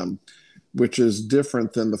for them, which is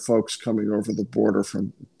different than the folks coming over the border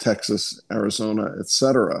from Texas, Arizona, et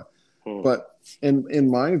cetera. But in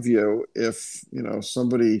my view, if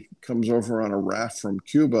somebody comes over on a raft from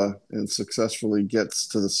Cuba and successfully gets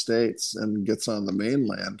to the States and gets on the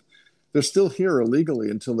mainland, they're still here illegally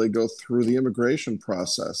until they go through the immigration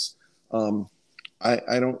process. I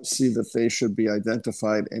don't see that they should be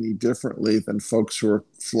identified any differently than folks who are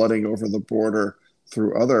flooding over the border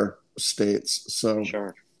through other states. So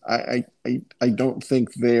sure. I don't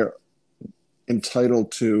think they're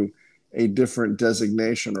entitled to a different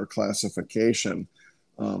designation or classification.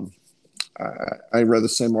 I read the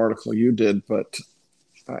same article you did, but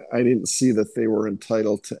I didn't see that they were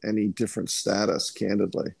entitled to any different status,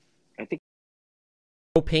 candidly. I think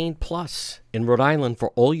Propane Plus in Rhode Island for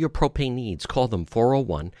all your propane needs. Call them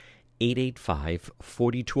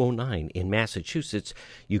 401-885-4209. In Massachusetts,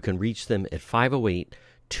 you can reach them at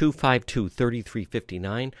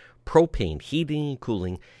 508-252-3359. Propane, heating and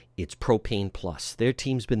cooling. It's Propane Plus. Their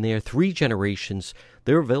team's been there 3 generations.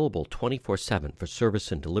 They're available 24/7 for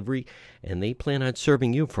service and delivery, and they plan on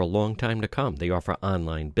serving you for a long time to come. They offer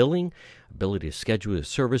online billing, ability to schedule a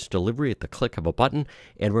service delivery at the click of a button,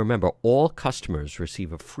 and remember, all customers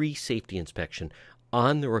receive a free safety inspection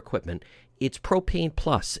on their equipment. It's Propane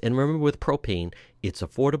Plus, and remember, with propane, it's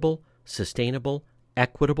affordable, sustainable,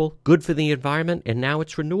 equitable, good for the environment, and now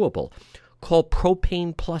it's renewable. Call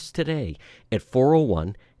Propane Plus today at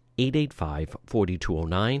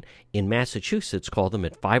 401-885-4209. In Massachusetts, call them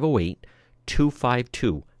at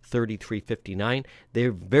 508-252-3359.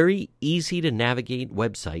 They're very easy to navigate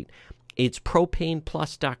website. It's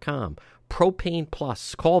propaneplus.com. Propane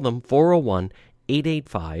Plus. Call them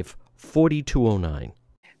 401-885-4209.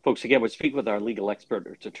 Folks, again, we're speaking with our legal expert,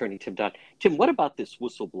 it's attorney Tim Dodd. Tim, what about this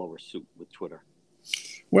whistleblower suit with Twitter?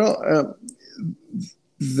 Well,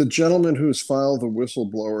 the gentleman who's filed the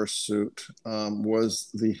whistleblower suit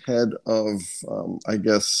was the head of,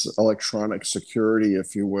 electronic security,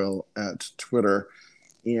 if you will, at Twitter.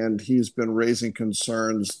 And he's been raising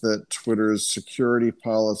concerns that Twitter's security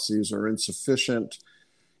policies are insufficient.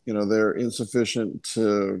 They're insufficient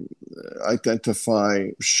to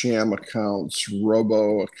identify sham accounts,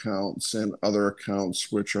 robo accounts, and other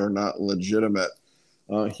accounts which are not legitimate.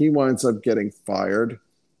 He winds up getting fired.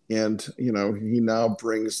 And, he now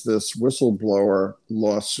brings this whistleblower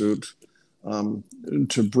lawsuit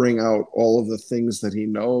to bring out all of the things that he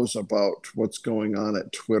knows about what's going on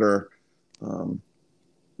at Twitter,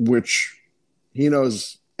 which he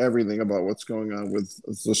knows everything about what's going on with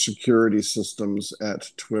the security systems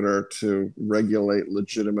at Twitter to regulate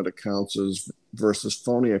legitimate accounts versus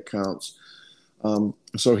phony accounts.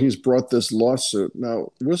 So he's brought this lawsuit.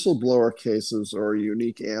 Now, whistleblower cases are a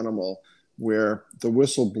unique animal where the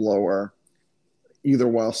whistleblower, either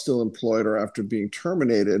while still employed or after being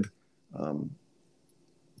terminated,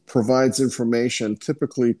 provides information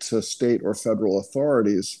typically to state or federal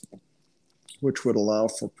authorities, which would allow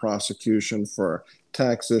for prosecution for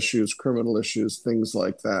tax issues, criminal issues, things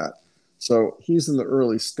like that. So he's in the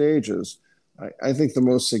early stages. I think the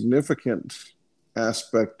most significant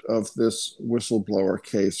aspect of this whistleblower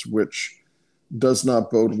case, which does not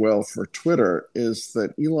bode well for Twitter, is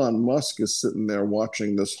that Elon Musk is sitting there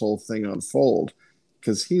watching this whole thing unfold,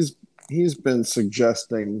 because he's been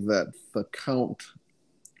suggesting that the count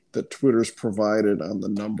that Twitter's provided on the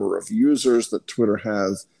number of users that Twitter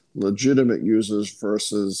has, legitimate users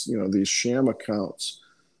versus these sham accounts,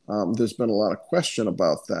 there's been a lot of question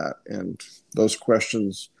about that, and those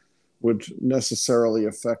questions would necessarily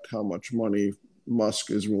affect how much money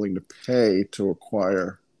Musk is willing to pay to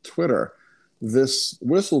acquire Twitter. This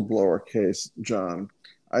whistleblower case, John,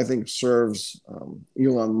 I think serves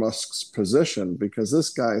Elon Musk's position, because this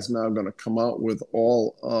guy is now going to come out with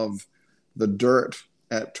all of the dirt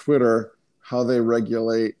at Twitter, how they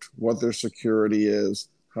regulate, what their security is,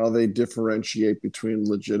 how they differentiate between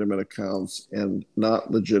legitimate accounts and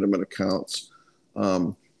not legitimate accounts.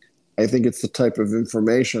 I think it's the type of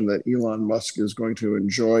information that Elon Musk is going to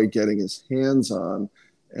enjoy getting his hands on,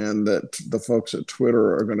 and that the folks at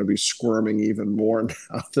Twitter are going to be squirming even more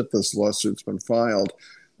now that this lawsuit's been filed.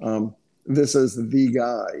 This is the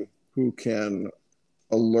guy who can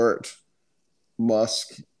alert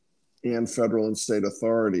Musk and federal and state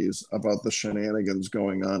authorities about the shenanigans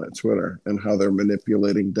going on at Twitter and how they're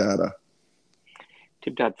manipulating data.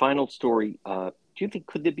 Tim Dodd, final story. Do you think,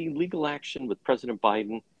 could there be legal action with President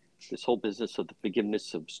Biden, this whole business of the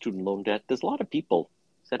forgiveness of student loan debt? There's a lot of people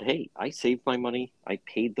said, hey, I saved my money. I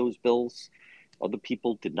paid those bills. Other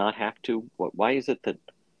people did not have to. Why is it that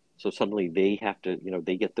so suddenly they have to,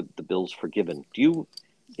 they get the bills forgiven? Do you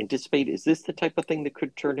anticipate, is this the type of thing that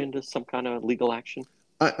could turn into some kind of legal action?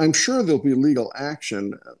 I'm sure there'll be legal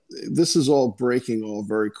action. This is all breaking all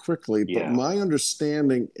very quickly, but my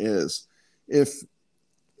understanding is if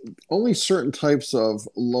only certain types of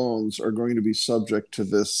loans are going to be subject to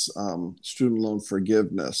this student loan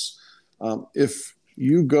forgiveness. If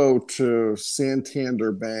you go to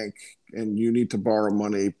Santander Bank and you need to borrow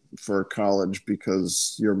money for college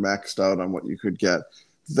because you're maxed out on what you could get,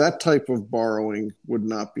 that type of borrowing would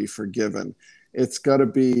not be forgiven. It's got to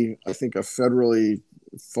be, I think, a federally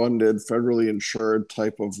funded, federally insured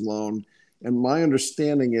type of loan. And my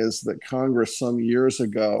understanding is that Congress some years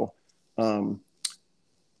ago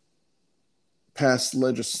passed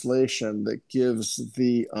legislation that gives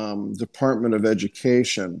the Department of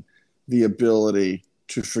Education the ability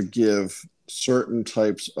to forgive certain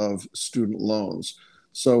types of student loans.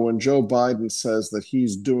 So when Joe Biden says that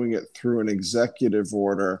he's doing it through an executive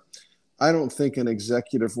order, I don't think an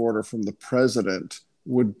executive order from the president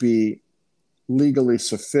would be legally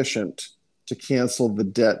sufficient to cancel the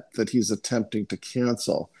debt that he's attempting to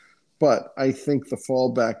cancel. But I think the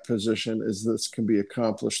fallback position is this can be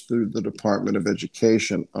accomplished through the Department of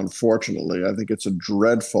Education. Unfortunately, I think it's a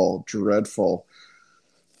dreadful, dreadful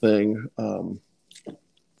thing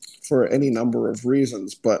for any number of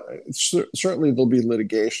reasons. But certainly there'll be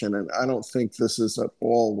litigation, and I don't think this is at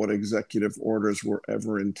all what executive orders were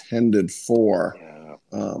ever intended for.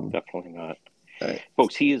 Yeah, definitely not.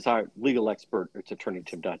 Folks, he is our legal expert. It's Attorney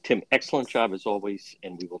Tim Dodd. Tim, excellent job as always,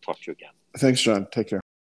 and we will talk to you again. Thanks, John. Take care.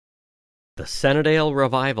 The Centerdale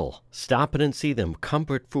Revival. Stop in and see them.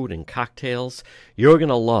 Comfort food and cocktails. You're going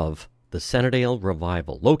to love the Centerdale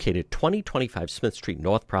Revival, located 2025 Smith Street,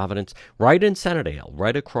 North Providence, right in Centerdale,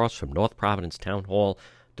 right across from North Providence Town Hall.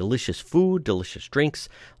 Delicious food, delicious drinks,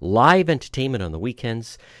 live entertainment on the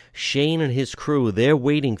weekends. Shane and his crew, they're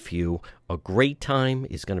waiting for you. A great time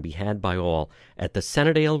is going to be had by all at the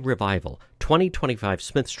Centerdale Revival, 2025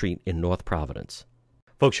 Smith Street in North Providence.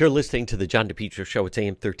 Folks, you're listening to the John DePietro Show. It's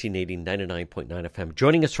AM 1380, 99.9 FM.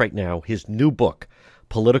 Joining us right now, his new book,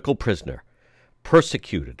 Political Prisoner,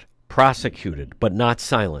 Persecuted, Prosecuted, but Not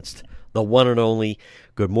Silenced. The one and only.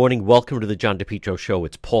 Good morning. Welcome to the John DePietro Show.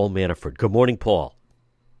 It's Paul Manafort. Good morning, Paul.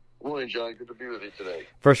 Good morning, John. Good to be with you today.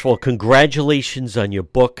 First of all, congratulations on your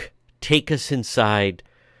book. Take us inside.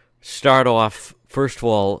 Start off, first of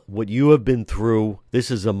all, what you have been through.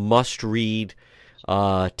 This is a must-read.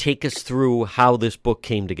 Take us through how this book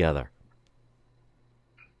came together.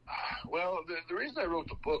 Well, the reason I wrote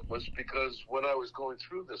the book was because when I was going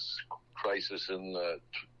through this crisis in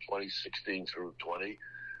 2016 through 20,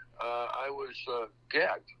 I was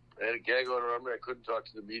gagged. I had a gag order on me. I couldn't talk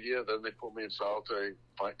to the media. Then they put me in solitary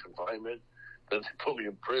confinement. Then they put me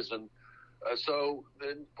in prison. So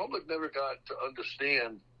the public never got to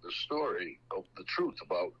understand the story of the truth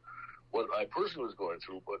about what I personally was going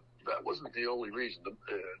through. But that wasn't the only reason.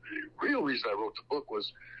 The real reason I wrote the book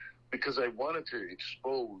was because I wanted to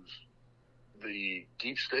expose the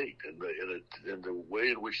deep state and the way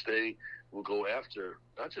in which they will go after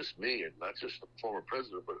not just me and not just the former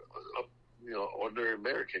president, but ordinary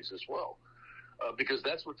Americans as well, because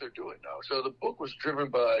that's what they're doing now. So the book was driven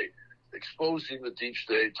by exposing the deep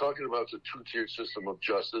state, talking about the two-tiered system of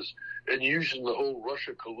justice, and using the whole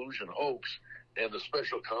Russia collusion hoax and the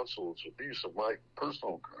special counsel's abuse of my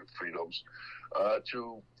personal freedoms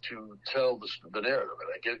to tell the narrative. And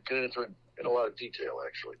I get into it in a lot of detail,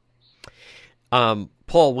 actually.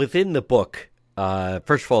 Paul, within the book,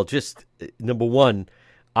 first of all, just number one,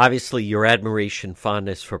 obviously your admiration,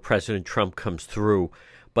 fondness for President Trump comes through,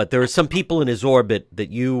 But there are some people in his orbit that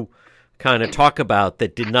you kind of talk about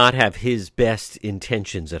that did not have his best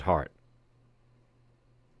intentions at heart.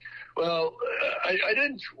 Well, I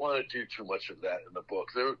didn't want to do too much of that in the book.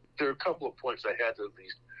 There are a couple of points I had to at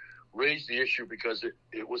least raise the issue because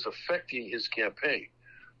it was affecting his campaign.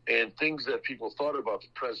 And things that people thought about the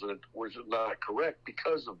president were not correct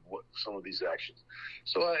because of some of these actions.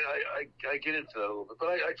 So I get into that a little bit. But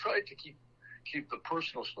I tried to keep the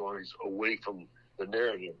personal stories away from the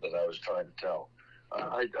narrative that I was trying to tell.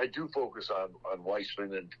 I do focus on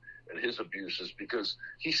Weissman and his abuses because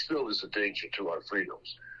he still is a danger to our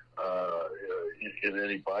freedoms in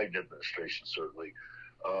any Biden administration, certainly.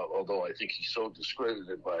 Although I think he's so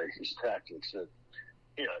discredited by his tactics that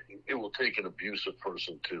it will take an abusive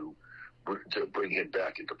person to bring him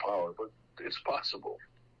back into power, but it's possible.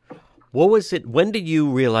 What was it? When did you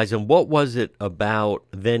realize, and what was it about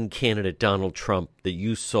then candidate Donald Trump that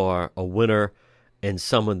you saw a winner and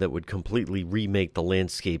someone that would completely remake the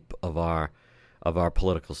landscape of our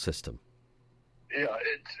political system? Yeah,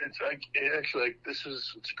 it's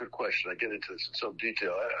a good question. I get into this in some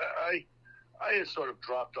detail. I had sort of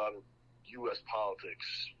dropped out of U.S. politics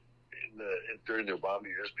during the Obama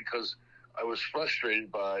years because I was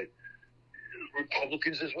frustrated by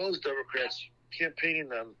Republicans as well as Democrats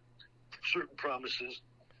campaigning on certain promises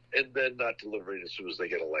and then not delivering as soon as they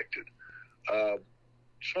get elected.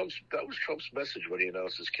 That was Trump's message when he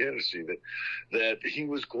announced his candidacy, that he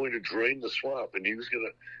was going to drain the swamp and he was going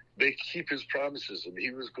to keep his promises, and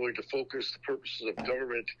he was going to focus the purposes of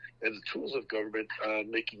government and the tools of government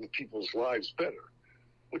on making people's lives better,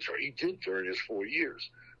 which he did during his 4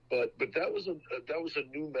 years. But that was a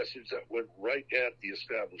new message that went right at the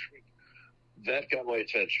establishment. That got my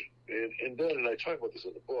attention, and then, and I talk about this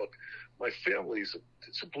in the book, my family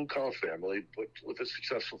it's a blue collar family, but with a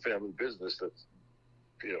successful family business that's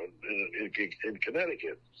in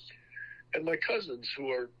Connecticut, and my cousins who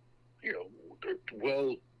are they're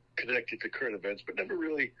well connected to current events, but never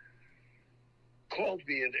really called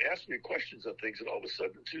me and asked me questions on things. And all of a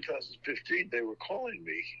sudden, in 2015, they were calling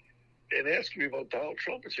me and asking me about Donald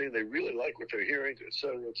Trump and saying they really like what they're hearing, et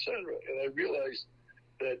cetera, et cetera. And I realized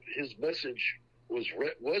that his message was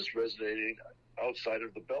resonating outside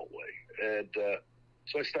of the Beltway. And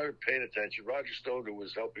so I started paying attention. Roger Stone, who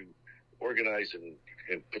was helping organize and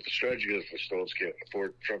put the strategy together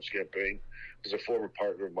for Trump's campaign, was a former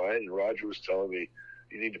partner of mine. And Roger was telling me,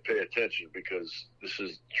 you need to pay attention because this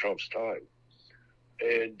is Trump's time.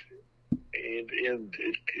 And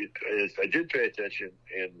I did pay attention,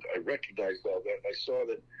 and I recognized all that. I saw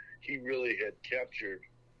that he really had captured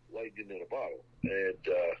lightning in a bottle,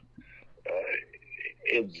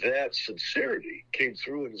 and that sincerity came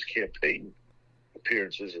through in his campaign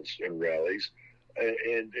appearances and rallies,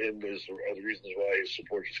 and there's other reasons why his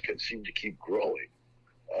support just seemed to keep growing.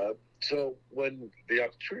 So when the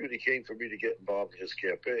opportunity came for me to get involved in his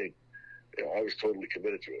campaign, I was totally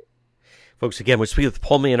committed to it. Folks, again, we're speaking with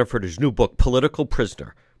Paul Manafort, his new book, Political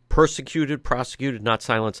Prisoner, Persecuted, Prosecuted, Not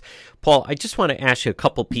Silenced. Paul, I just want to ask you a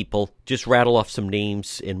couple people, just rattle off some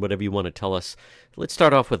names and whatever you want to tell us. Let's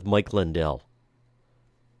start off with Mike Lindell.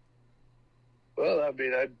 Well, I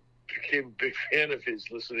mean, I became a big fan of his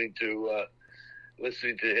listening to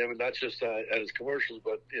him, and not just at his commercials,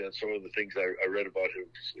 but some of the things I read about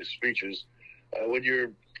his speeches. When you're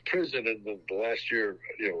in prison, and the last year,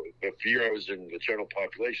 the year I was in the general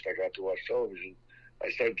population, I got to watch television. I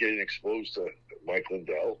started getting exposed to Mike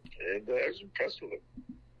Lindell, and I was impressed with him.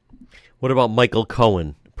 What about Michael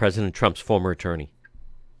Cohen, President Trump's former attorney?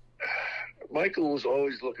 Michael was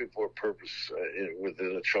always looking for a purpose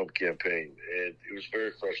within the Trump campaign, and he was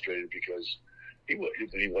very frustrated because he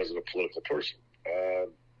wasn't a political person.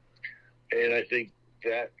 And I think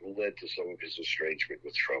that led to some of his estrangement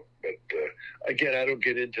with Trump. But again, I don't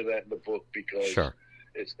get into that in the book because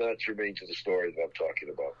it's not germane to the story that I'm talking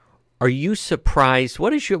about. Are you surprised?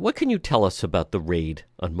 What can you tell us about the raid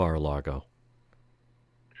on Mar-a-Lago?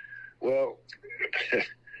 Well,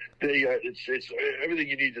 it's everything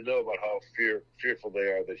you need to know about how fearful they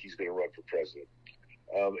are that he's going to run for president.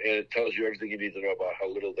 And it tells you everything you need to know about how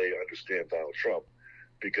little they understand Donald Trump.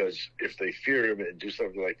 Because if they fear him and do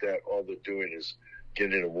something like that, all they're doing is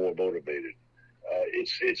getting him more motivated.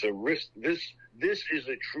 It's a risk. This is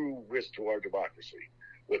a true risk to our democracy.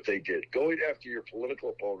 What they did, going after your political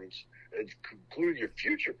opponents, and including your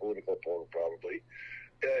future political opponent, probably,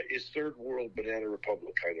 is third world banana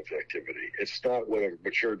republic kind of activity. It's not what a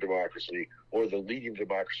mature democracy or the leading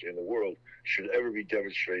democracy in the world should ever be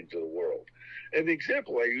demonstrating to the world. And the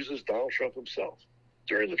example I use is Donald Trump himself.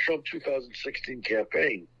 During the Trump 2016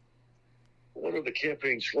 campaign, one of the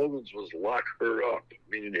campaign slogans was "Lock her up,"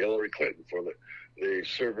 meaning Hillary Clinton, for the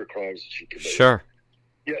server crimes that she committed. Sure.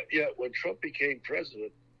 Yeah. When Trump became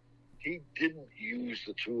president, he didn't use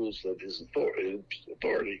the tools that his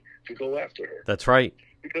authority to go after her. That's right.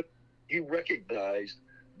 Because he recognized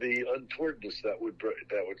the untowardness that would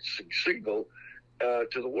signal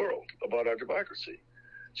to the world about our democracy.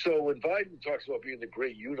 So when Biden talks about being the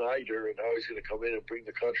great uniter and how he's going to come in and bring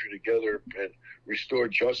the country together and restore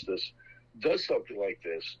justice, does something like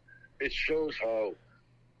this, it shows how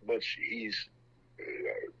much he's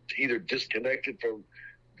either disconnected from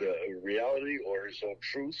the reality or his own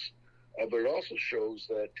truths, but it also shows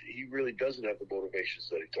that he really doesn't have the motivations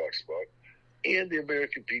that he talks about, and the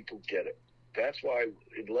American people get it. That's why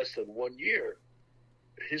in less than 1 year,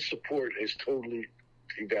 his support has totally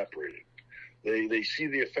evaporated. They see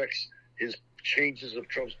the effects his changes of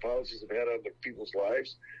Trump's policies have had on the people's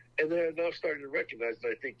lives, and they're now starting to recognize,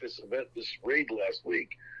 and I think this raid last week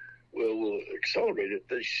will accelerate it.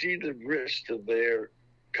 They see the risk to their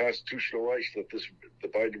constitutional rights that the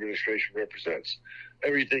Biden administration represents.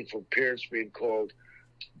 Everything from parents being called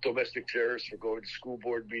domestic terrorists for going to school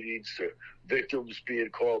board meetings, to victims being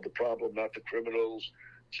called the problem, not the criminals,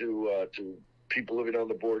 to people living on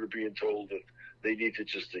the border being told that they need to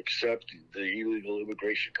just accept the illegal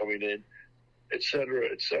immigration coming in, et cetera,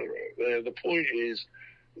 et cetera. And the point is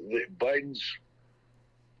that Biden's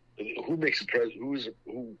who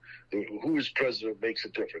is president makes a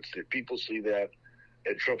difference. The people see that,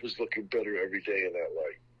 and Trump is looking better every day in that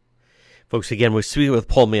light. Folks, again, we're speaking with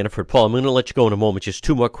Paul Manafort. Paul, I'm going to let you go in a moment. Just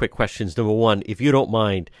two more quick questions. Number one, if you don't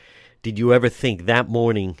mind, did you ever think that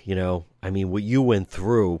morning, what you went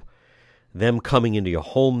through, them coming into your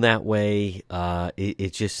home that way,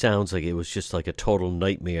 it just sounds like it was just like a total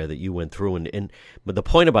nightmare that you went through. But the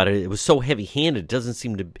point about it was so heavy-handed. It doesn't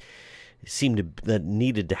seem to that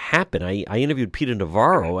needed to happen. I interviewed Peter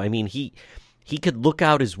Navarro. I mean, he could look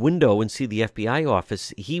out his window and see the FBI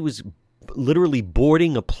office. He was literally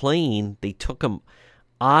boarding a plane. They took him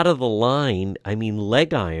out of the line. I mean,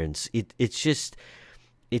 leg irons. It's just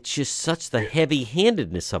such the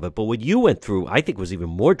heavy-handedness of it. But what you went through, I think, was even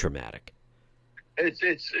more dramatic. It's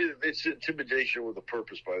intimidation with a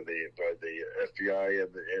purpose by the FBI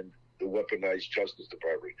and the weaponized Justice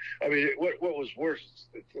Department. I mean, what was worse?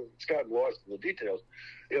 It's gotten lost in the details.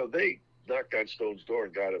 They knocked on Stone's door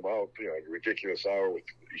and got him out. At a ridiculous hour with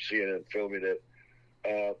CNN filming it.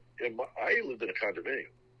 I lived in a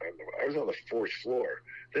condominium. I was on the fourth floor.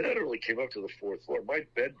 They not only came up to the fourth floor. My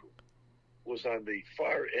bedroom was on the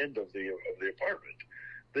far end of the apartment.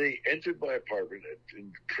 They entered my apartment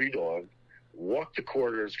in pre-dawn, walked the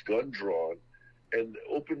corridors, gun drawn, and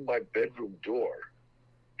opened my bedroom door.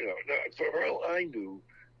 Now, for all I knew,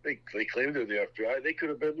 they claimed they're the FBI. They could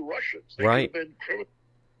have been the Russians. They right. could have been criminals.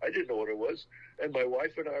 I didn't know what it was. And my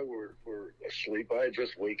wife and I were asleep. I had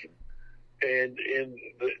just wakened. And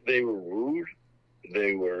they were rude.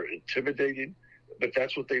 They were intimidating. But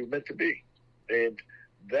that's what they were meant to be. And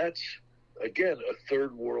that's, again, a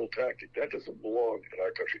third world tactic. That doesn't belong in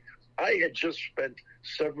our country. I had just spent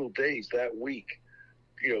several days that week,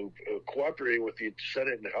 cooperating with the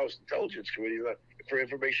Senate and the House Intelligence Committee for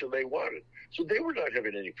information they wanted. So they were not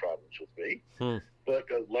having any problems with me. But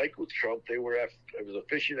like with Trump, it was a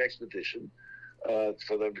fishing expedition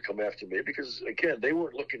for them to come after me because, again, they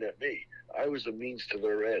weren't looking at me. I was a means to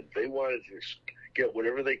their end. They wanted to get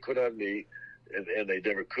whatever they could on me, and they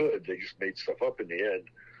never could. They just made stuff up in the end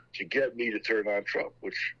to get me to turn on Trump,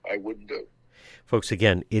 which I wouldn't do. Folks,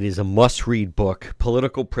 again, it is a must-read book,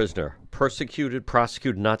 Political Prisoner, Persecuted,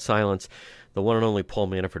 Prosecuted, Not Silenced, the one and only Paul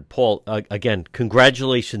Manafort. Paul, again,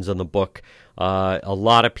 congratulations on the book. You're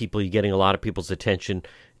getting a lot of people's attention.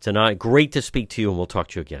 It's great to speak to you, and we'll talk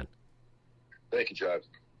to you again. Thank you, John.